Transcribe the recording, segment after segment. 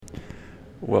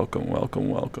Welcome, welcome,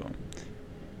 welcome.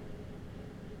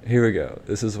 Here we go.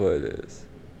 This is what it is.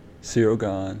 Cyril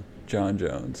Gahn, Jon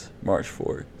Jones, March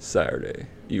 4th, Saturday,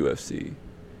 UFC.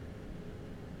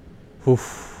 Whew.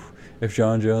 If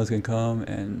Jon Jones can come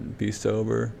and be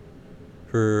sober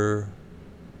for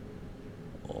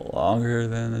longer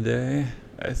than a day,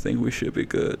 I think we should be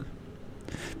good.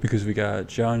 Because we got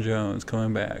Jon Jones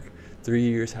coming back, 3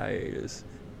 years hiatus.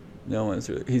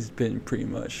 He's been pretty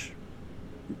much,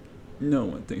 no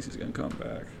one thinks he's going to come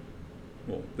back.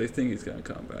 Well, they think he's going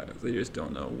to come back. They just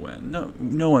don't know when.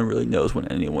 No one really knows when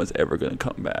anyone's ever going to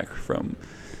come back from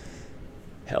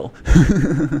hell.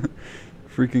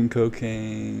 Freaking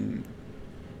cocaine,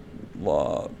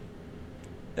 law,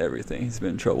 everything. He's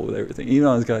been in trouble with everything. Even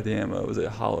on his goddamn, was it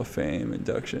Hall of Fame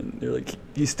induction? They're like,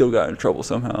 he still got in trouble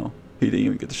somehow. He didn't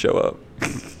even get to show up.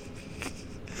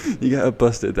 He got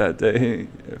busted that day.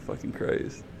 Fucking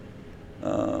Christ.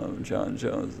 Jon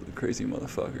Jones, the crazy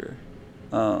motherfucker.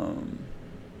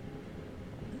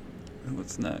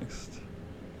 What's next?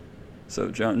 So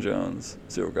Jon Jones,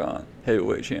 Cyril Gahn,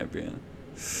 heavyweight champion.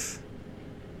 Stipe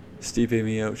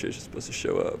Miocic is supposed to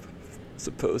show up,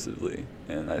 supposedly,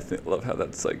 and I love how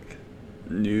that's like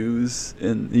news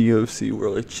in the UFC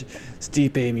world. Like,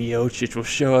 Stipe Miocic will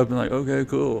show up, and like, okay,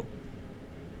 cool.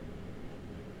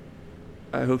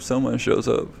 I hope someone shows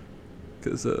up,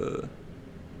 because it's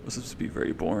supposed to be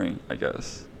very boring, I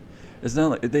guess. It's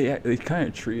not like they kind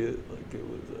of treat it like it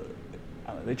was.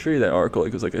 They treated that article like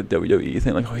it was like a WWE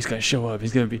thing. Like, oh, he's gonna show up.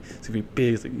 It's gonna be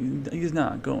big. It's like, he's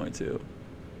not going to.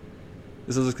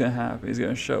 This is what's gonna happen. He's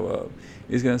gonna show up.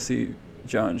 He's gonna see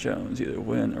Jon Jones either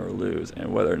win or lose,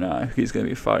 and whether or not he's gonna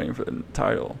be fighting for the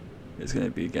title, it's gonna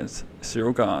be against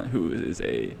Cyril Gahn, who is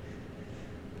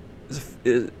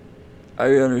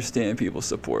I understand people's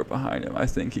support behind him. I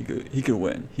think he could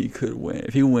win. He could win.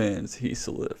 If he wins, he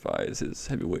solidifies his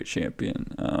heavyweight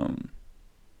champion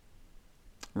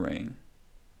reign,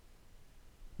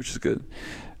 which is good.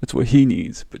 That's what he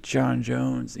needs. But Jon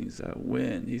Jones needs that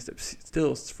win. He's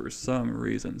still, for some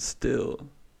reason,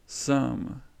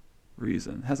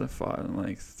 hasn't fought in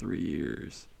like 3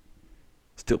 years.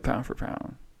 Still pound for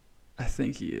pound. I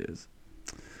think he is.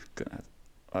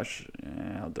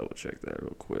 I'll double check that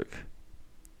real quick.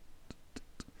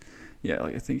 Yeah,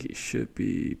 like I think he should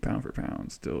be pound for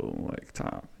pound still like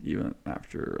top, even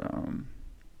after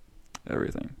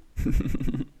everything.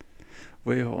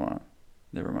 Wait, hold on.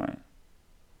 Never mind.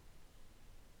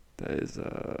 That's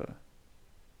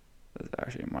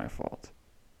actually my fault.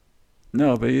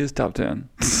 No, but he is top 10.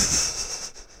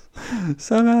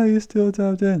 Somehow he's still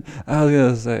top 10. I was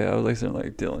gonna say, I was like saying,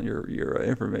 like, Dylan, your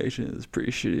information is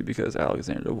pretty shitty because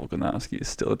Alexander Volkanovski is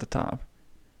still at the top.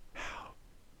 How?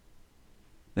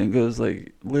 Then it goes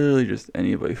like literally just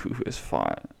anybody who has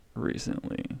fought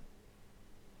recently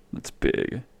that's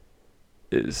big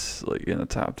is like in the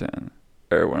top 10.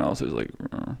 Everyone else is like,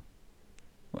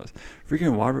 was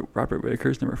freaking Robert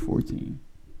Whitaker's number 14.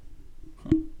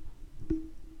 Huh.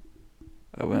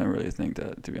 I wouldn't really think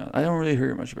that, to be honest. I don't really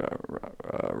hear much about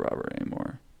Robert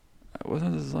anymore.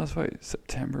 Wasn't his last fight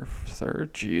September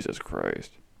 3rd? Jesus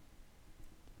Christ.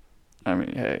 I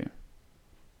mean, hey.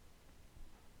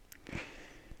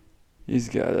 He's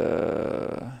got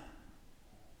a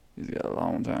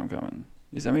long time coming.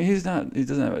 He doesn't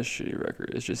have a shitty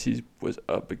record. It's just he was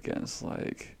up against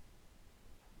like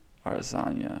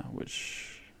Adesanya,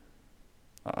 which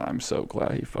I'm so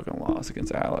glad he fucking lost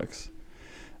against Alex.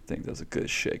 I think that's a good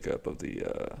shakeup of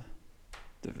the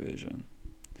division.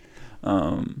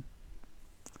 But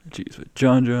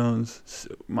Jon Jones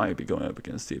might be going up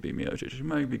against Stipe Miocic. He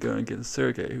might be going against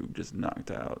Sergey, who just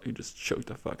choked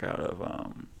the fuck out of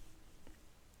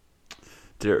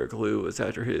Derek Lewis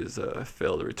after his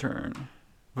failed return,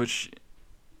 which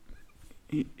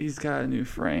he's got a new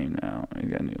frame now.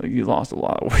 He lost a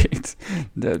lot of weight.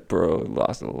 That bro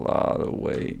lost a lot of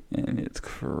weight, and it's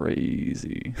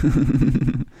crazy.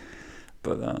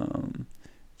 But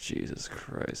Jesus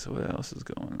Christ, what else is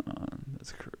going on?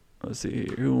 Let's see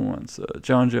here. Who wants?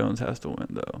 Jon Jones has to win,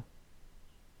 though.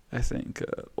 I think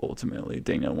ultimately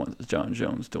Dana wants Jon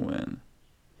Jones to win.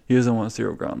 He doesn't want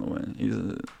Cyril Gahn to win.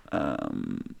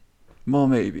 Well,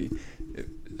 maybe.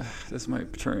 This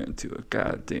might turn into a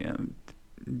goddamn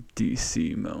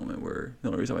DC moment where the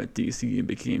only reason why DC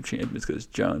became champion is because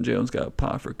Jon Jones got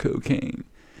popped for cocaine.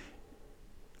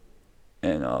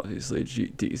 And obviously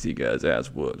DC got his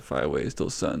ass whooped 5 ways till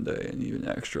Sunday and even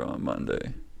extra on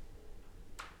Monday.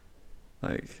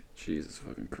 Like, Jesus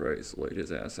fucking Christ, laid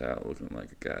his ass out looking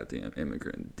like a goddamn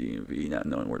immigrant in DMV, not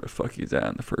knowing where the fuck he's at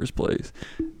in the first place.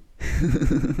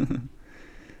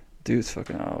 Dude's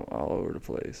fucking all over the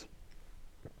place.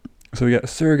 So we got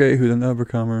Sergey, who's an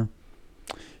overcomer.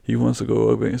 He wants to go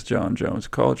up against Jon Jones.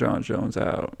 Call Jon Jones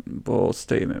out. Bold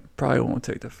statement. Probably won't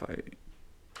take the fight.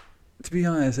 To be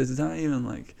honest, it's not even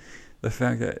like the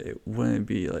fact that it wouldn't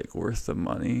be like worth the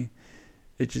money.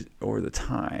 It just, or the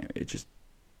time. It just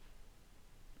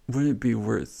wouldn't be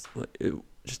worth. Like, it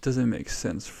just doesn't make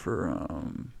sense for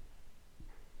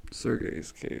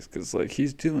Sergey's case, because like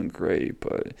he's doing great,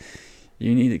 but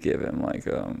you need to give him like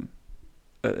an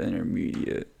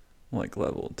intermediate like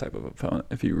level type of opponent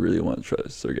if you really want to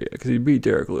trust Sergey, because he beat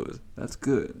Derek Lewis. That's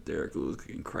good. Derek Lewis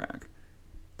can crack.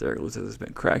 Derek Lewis has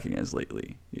been cracking as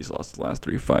lately. He's lost the last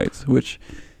 3 fights, which,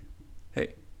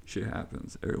 hey, shit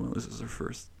happens. Everyone loses their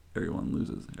first. Everyone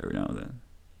loses every now and then.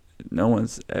 No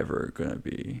one's ever gonna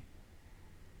be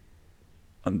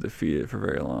undefeated for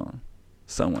very long.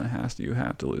 Someone has to. You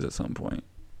have to lose at some point.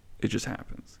 It just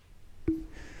happens.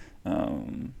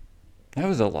 That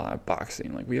was a lot of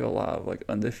boxing. Like, we have a lot of like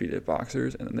undefeated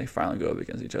boxers, and then they finally go up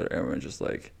against each other. Everyone's just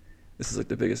like, this is like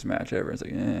the biggest match ever. It's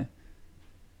like,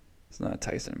 it's not a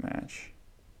Tyson match,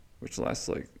 which lasts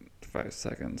like 5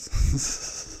 seconds.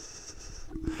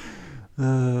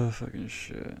 Fucking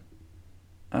shit.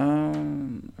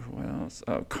 What else?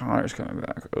 Oh, Connor's coming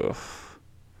back. Ugh.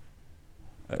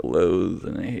 I loathe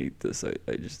and I hate this.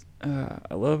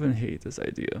 I love and hate this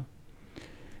idea.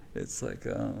 It's like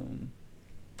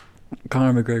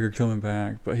Conor McGregor coming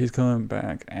back, but he's coming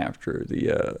back after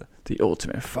the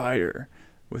Ultimate Fighter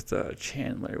with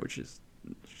Chandler, which is,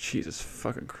 Jesus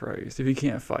fucking Christ. If he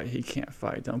can't fight, he can't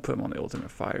fight. Don't put him on the Ultimate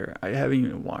Fighter. I haven't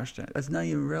even watched that. That's not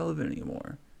even relevant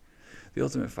anymore. The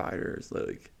Ultimate Fighter is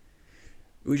like,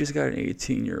 we just got an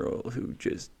 18-year-old who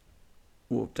just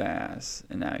whooped ass,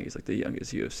 and now he's like the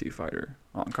youngest UFC fighter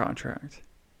on contract.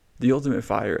 The Ultimate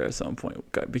Fighter at some point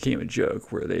became a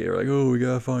joke where they were like, oh, we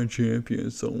gotta find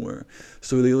champions somewhere.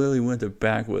 So they literally went to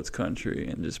backwoods country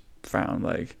and just found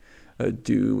like a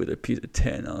dude with a piece of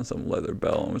tin on some leather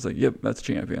belt and was like, yep, that's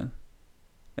champion.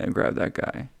 And grabbed that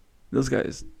guy. Those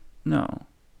guys, no.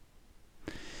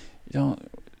 The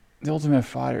Ultimate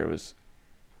Fighter was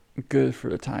good for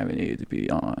the time it needed to be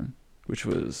on, which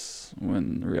was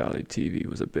when reality TV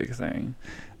was a big thing.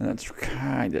 And that's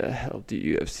kind of helped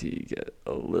the UFC get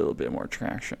a little bit more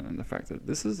traction in the fact that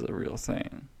this is a real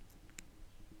thing.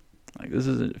 Like, this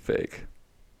isn't fake.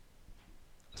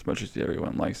 As much as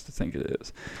everyone likes to think it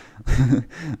is.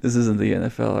 This isn't the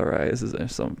NFL, alright? This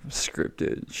isn't some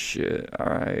scripted shit,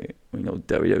 alright? We know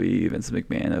WWE, Vince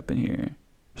McMahon up in here,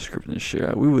 scripting this shit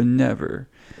out. We would never.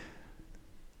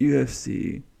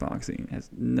 UFC boxing has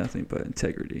nothing but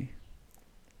integrity.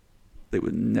 They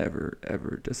would never,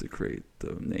 ever desecrate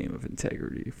the name of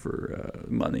integrity for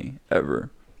money,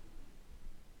 ever.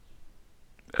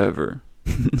 Ever.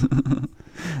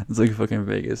 It's like a fucking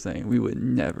Vegas thing. We would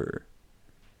never,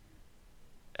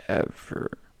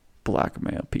 ever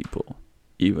blackmail people,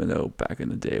 even though back in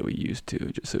the day we used to,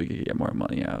 just so we could get more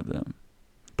money out of them.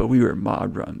 But we were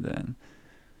mob run then.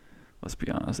 Let's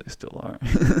be honest, they still are.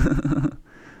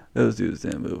 Those dudes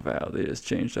didn't move out. They just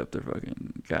changed up their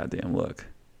fucking goddamn look.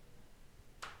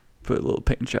 Put a little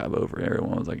paint job over it.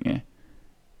 Everyone was like,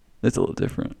 it's a little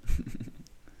different.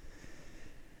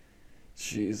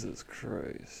 Jesus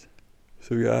Christ.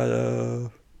 So we got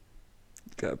a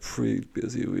pretty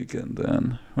busy weekend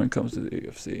then when it comes to the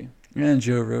UFC. And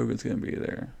Joe Rogan's going to be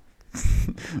there.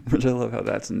 Which I love how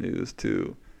that's news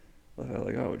too. I love how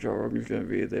like, oh, Joe Rogan's going to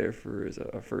be there for his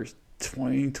first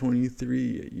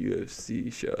 2023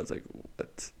 UFC show. It's like,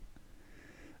 what?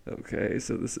 Okay,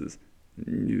 so this is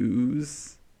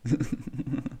news.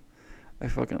 I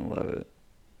fucking love it.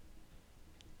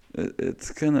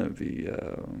 It's gonna be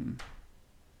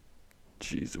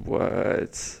jeez,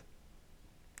 what?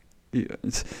 Yeah,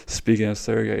 speaking of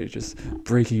Sergey, just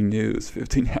breaking news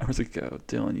 15 hours ago.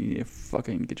 Dylan, you need to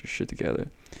fucking get your shit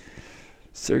together.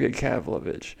 Sergey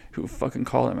Kavlovich, who fucking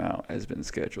called him out, has been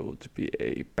scheduled to be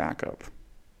a backup.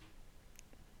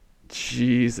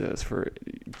 Jesus,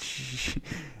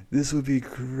 this would be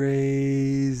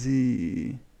crazy.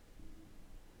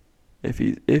 If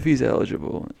he's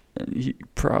eligible, and he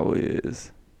probably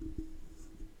is.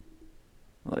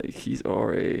 Like, he's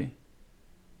already.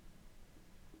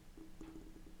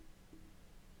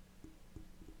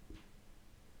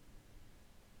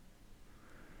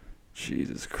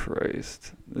 Jesus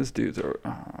Christ, this dude's already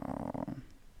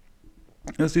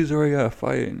got a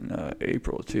fight in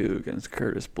April too against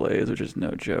Curtis Blaydes, which is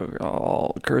no joke at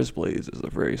all. Curtis Blaydes is a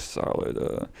very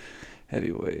solid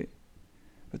heavyweight.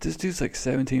 But this dude's like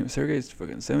 17. Sergey's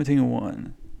fucking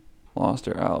 17-1. Lost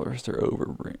to Alistair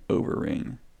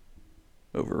Overeem.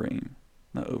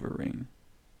 Not Overeem.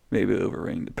 Maybe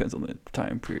Overeem. Depends on the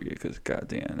time period. Because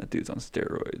goddamn, that dude's on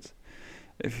steroids.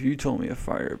 If you told me a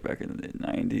fighter back in the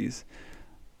 90s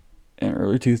and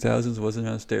early 2000s wasn't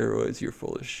on steroids, you're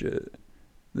full of shit.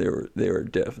 They were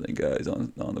definitely guys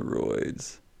on the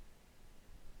roids.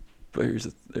 But there's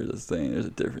a thing. There's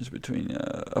a difference between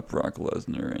a Brock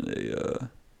Lesnar and a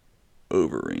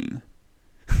Overeem.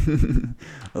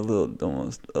 A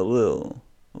little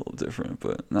different,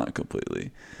 but not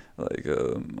completely. Like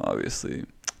obviously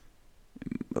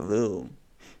a little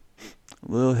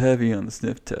heavy on the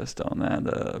sniff test on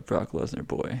that Brock Lesnar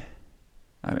boy.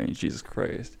 I mean, Jesus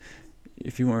Christ.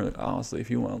 If you want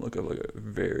to look up like a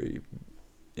very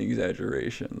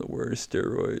exaggeration, the word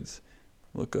steroids,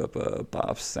 look up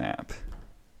Bob Sapp.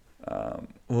 What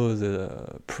was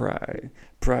it?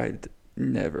 Pride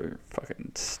never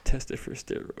fucking tested for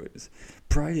steroids.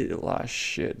 Pride did a lot of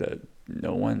shit that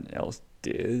no one else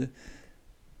did.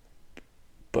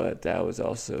 But that was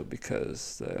also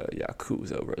because the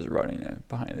Yakuza was running it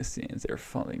behind the scenes. They were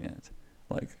funding it.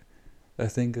 Like, I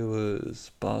think it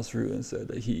was Boss Ruin said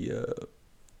that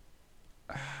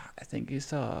I think he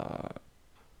saw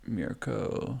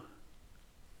Mirko,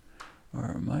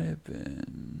 or it might have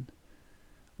been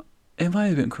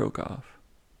Krokoff.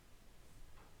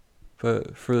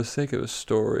 But for the sake of a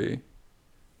story,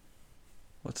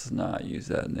 let's not use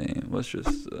that name. Let's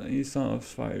just he saw a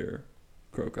fighter,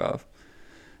 Krokoff.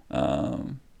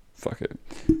 Fuck it.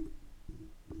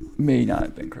 May not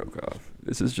have been Krokoff.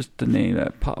 This is just the name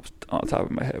that pops on top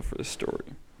of my head for the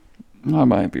story. I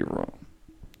might be wrong.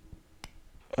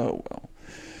 Oh well.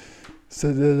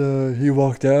 So then he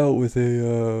walked out with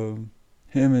him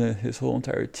and his whole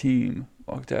entire team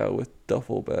walked out with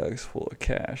duffel bags full of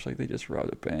cash, like they just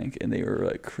robbed a bank, and they were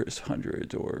like Chris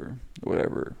hundreds or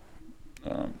whatever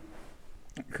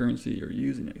currency you're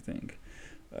using, I think.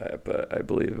 But I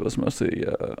believe it was mostly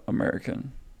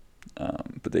American.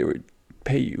 But they would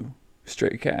pay you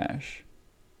straight cash,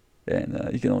 and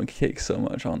you can only take so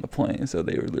much on the plane, so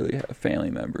they would literally have family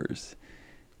members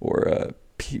or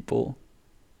people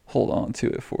hold on to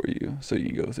it for you, so you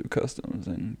can go through customs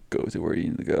and go to where you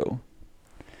need to go.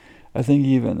 I think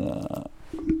even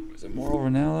was it Mauro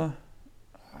Ranallo?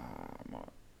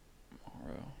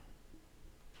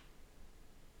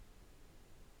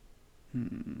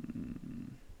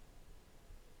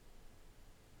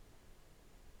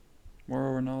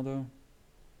 Mauro Ronaldo?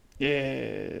 Yeah,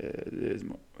 it is.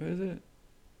 Is it?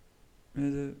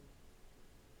 Is it?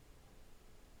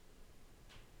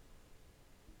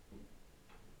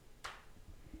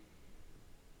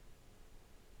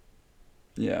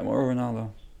 Yeah, Mauro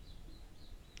Ronaldo.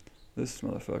 This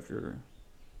motherfucker.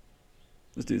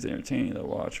 This dude's entertaining to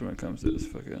watch when it comes to this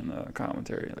fucking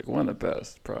commentary. Like, one of the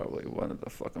best, probably. One of the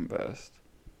fucking best.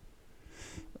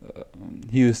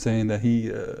 He was saying that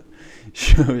he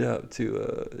showed up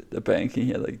to the bank and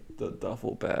he had like the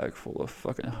duffel bag full of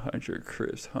fucking 100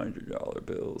 crisp $100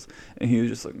 bills, and he was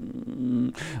just like,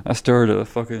 I started to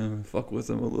fucking fuck with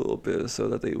them a little bit so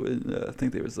that they would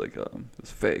think they was like it was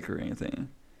fake or anything.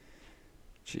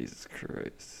 Jesus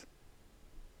Christ.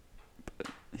 But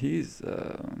he's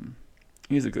a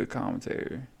good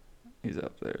commentator. He's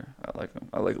up there. I like him.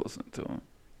 I like listening to him.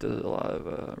 Does a lot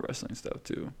of wrestling stuff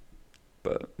too.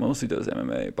 But mostly does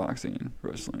MMA, boxing,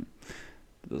 wrestling.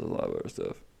 Does a lot of other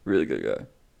stuff. Really good guy.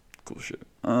 Cool shit.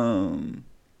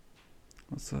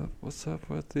 What's up? What's up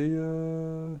with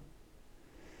the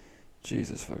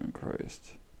Jesus fucking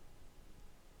Christ.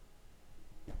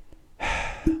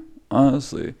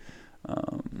 Honestly,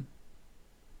 I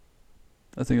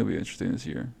think it'll be interesting this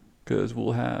year. Because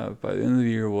we'll have, by the end of the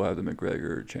year, we'll have the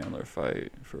McGregor-Chandler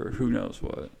fight for who knows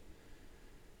what.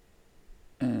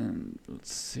 And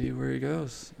let's see where he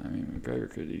goes. I mean, McGregor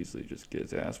could easily just get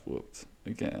his ass whooped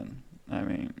again. I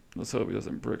mean, let's hope he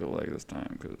doesn't break a leg this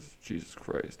time, because Jesus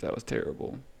Christ, that was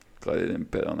terrible. Glad I didn't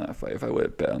bet on that fight. If I would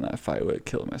have bet on that fight, I would have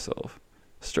killed myself.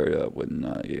 Straight up, would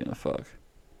not give a fuck.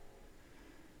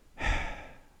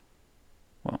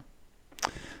 Well,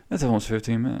 that's almost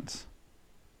 15 minutes.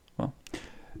 Well,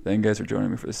 thank you guys for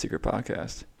joining me for the Secret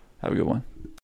Podcast. Have a good one.